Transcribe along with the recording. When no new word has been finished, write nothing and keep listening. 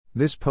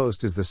This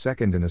post is the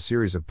second in a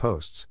series of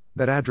posts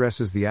that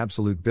addresses the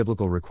absolute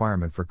biblical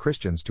requirement for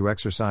Christians to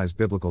exercise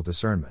biblical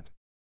discernment.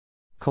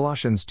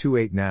 Colossians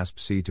 2:8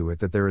 NASB see to it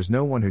that there is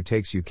no one who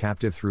takes you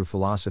captive through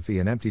philosophy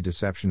and empty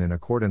deception in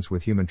accordance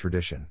with human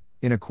tradition,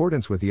 in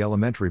accordance with the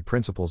elementary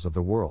principles of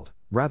the world,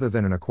 rather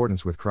than in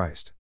accordance with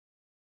Christ.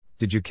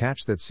 Did you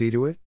catch that see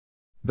to it?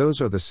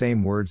 Those are the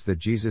same words that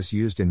Jesus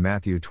used in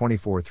Matthew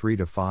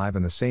 24:3-5,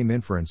 and the same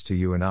inference to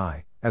you and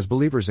I, as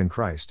believers in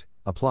Christ,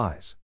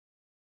 applies.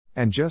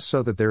 And just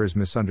so that there is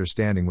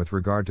misunderstanding with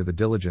regard to the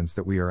diligence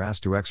that we are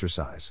asked to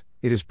exercise,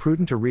 it is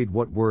prudent to read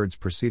what words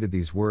preceded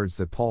these words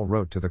that Paul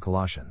wrote to the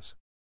Colossians.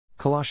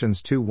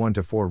 Colossians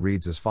 2:1-4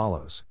 reads as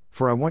follows: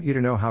 For I want you to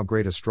know how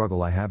great a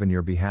struggle I have in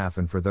your behalf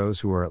and for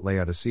those who are at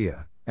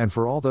Laodicea, and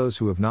for all those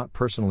who have not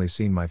personally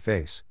seen my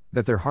face,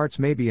 that their hearts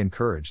may be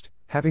encouraged,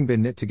 having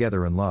been knit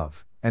together in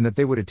love, and that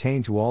they would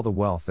attain to all the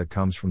wealth that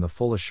comes from the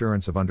full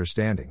assurance of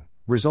understanding,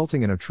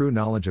 resulting in a true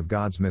knowledge of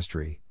God's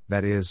mystery,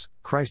 that is,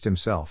 Christ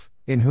Himself,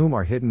 in whom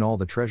are hidden all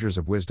the treasures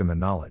of wisdom and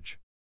knowledge.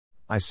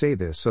 I say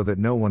this so that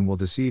no one will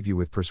deceive you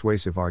with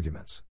persuasive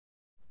arguments.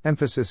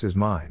 Emphasis is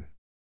mine.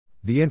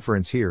 The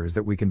inference here is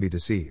that we can be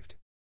deceived.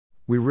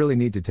 We really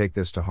need to take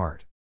this to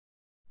heart.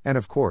 And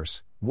of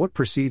course, what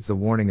precedes the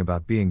warning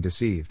about being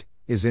deceived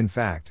is in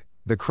fact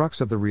the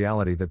crux of the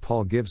reality that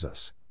Paul gives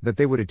us, that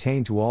they would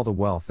attain to all the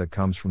wealth that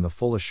comes from the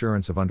full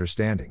assurance of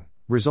understanding,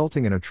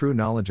 resulting in a true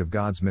knowledge of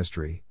God's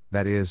mystery,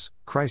 that is,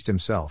 Christ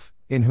Himself,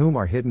 in whom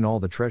are hidden all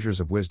the treasures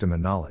of wisdom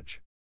and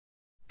knowledge.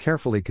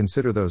 Carefully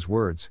consider those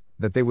words,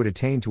 that they would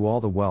attain to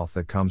all the wealth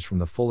that comes from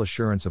the full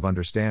assurance of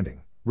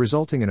understanding,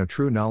 resulting in a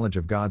true knowledge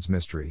of God's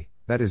mystery,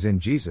 that is in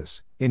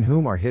Jesus, in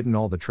whom are hidden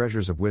all the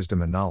treasures of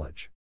wisdom and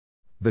knowledge.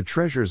 The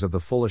treasures of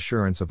the full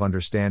assurance of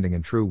understanding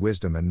and true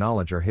wisdom and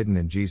knowledge are hidden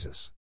in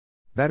Jesus.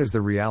 That is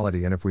the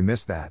reality, and if we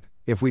miss that,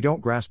 if we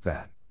don't grasp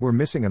that, we're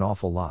missing an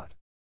awful lot.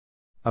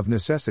 Of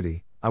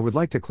necessity, I would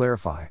like to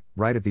clarify,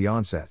 right at the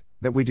onset,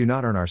 that we do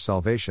not earn our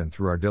salvation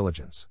through our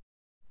diligence.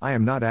 I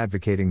am not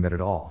advocating that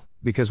at all,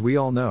 because we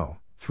all know,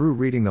 through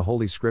reading the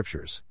Holy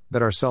Scriptures,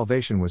 that our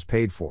salvation was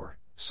paid for,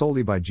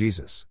 solely by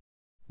Jesus.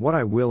 What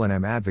I will and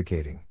am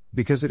advocating,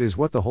 because it is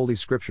what the Holy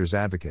Scriptures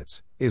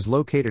advocates, is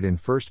located in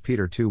 1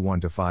 Peter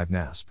 2:1-5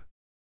 NASB.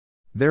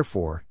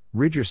 Therefore,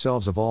 rid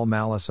yourselves of all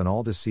malice and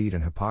all deceit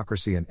and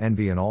hypocrisy and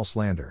envy and all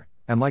slander,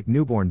 and like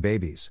newborn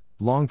babies,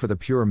 long for the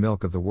pure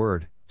milk of the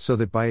word, so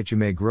that by it you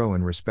may grow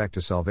in respect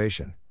to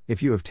salvation,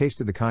 if you have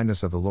tasted the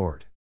kindness of the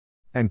Lord.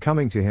 And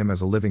coming to Him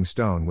as a living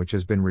stone which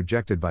has been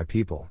rejected by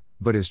people,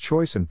 but is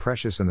choice and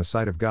precious in the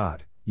sight of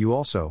God, you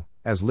also,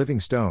 as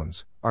living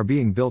stones, are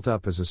being built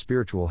up as a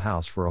spiritual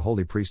house for a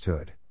holy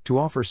priesthood, to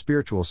offer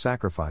spiritual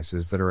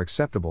sacrifices that are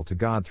acceptable to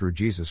God through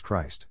Jesus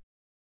Christ.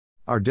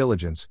 Our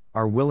diligence,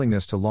 our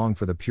willingness to long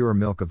for the pure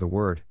milk of the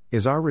Word,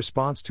 is our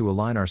response to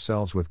align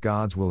ourselves with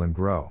God's will and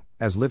grow,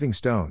 as living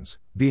stones,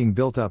 being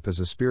built up as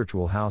a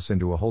spiritual house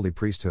into a holy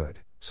priesthood,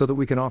 so that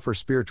we can offer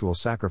spiritual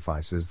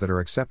sacrifices that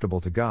are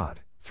acceptable to God,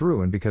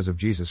 through and because of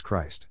Jesus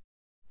Christ.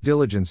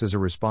 Diligence is a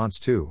response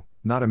to,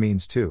 not a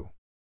means to.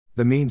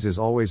 The means is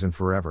always and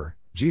forever,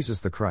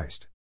 Jesus the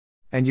Christ.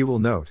 And you will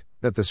note,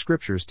 that the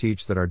Scriptures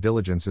teach that our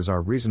diligence is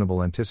our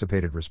reasonable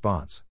anticipated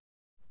response.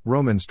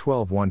 Romans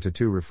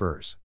 12:1-2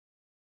 refers.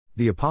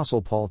 The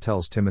Apostle Paul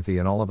tells Timothy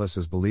and all of us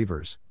as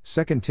believers,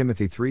 2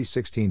 Timothy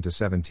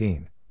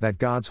 3:16-17, that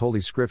God's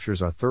Holy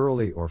Scriptures are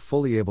thoroughly or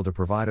fully able to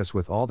provide us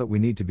with all that we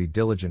need to be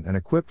diligent and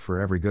equipped for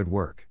every good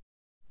work.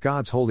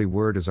 God's holy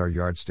word is our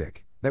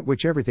yardstick, that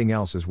which everything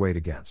else is weighed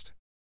against.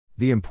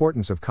 The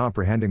importance of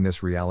comprehending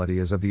this reality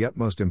is of the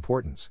utmost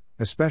importance,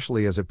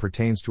 especially as it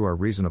pertains to our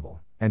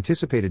reasonable,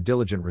 anticipated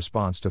diligent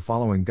response to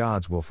following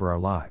God's will for our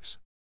lives.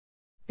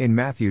 In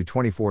Matthew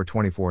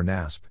 24:24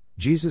 NASB,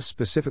 Jesus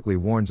specifically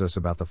warns us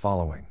about the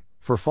following: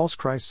 For false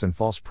Christs and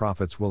false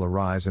prophets will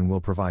arise and will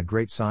provide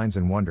great signs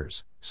and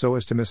wonders, so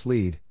as to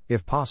mislead,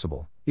 if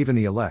possible, even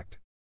the elect.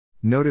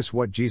 Notice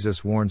what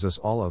Jesus warns us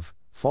all of: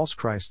 false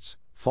Christs,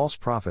 false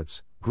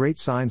prophets, great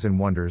signs and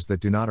wonders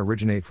that do not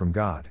originate from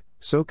God,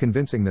 so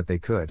convincing that they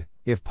could,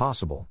 if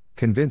possible,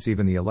 convince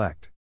even the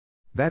elect.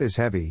 That is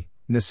heavy,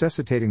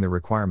 necessitating the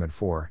requirement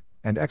for,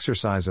 and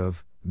exercise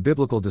of,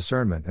 biblical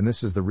discernment, and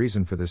this is the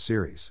reason for this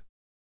series.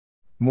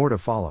 More to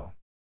follow.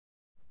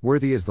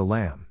 Worthy is the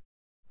Lamb.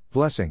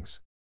 Blessings.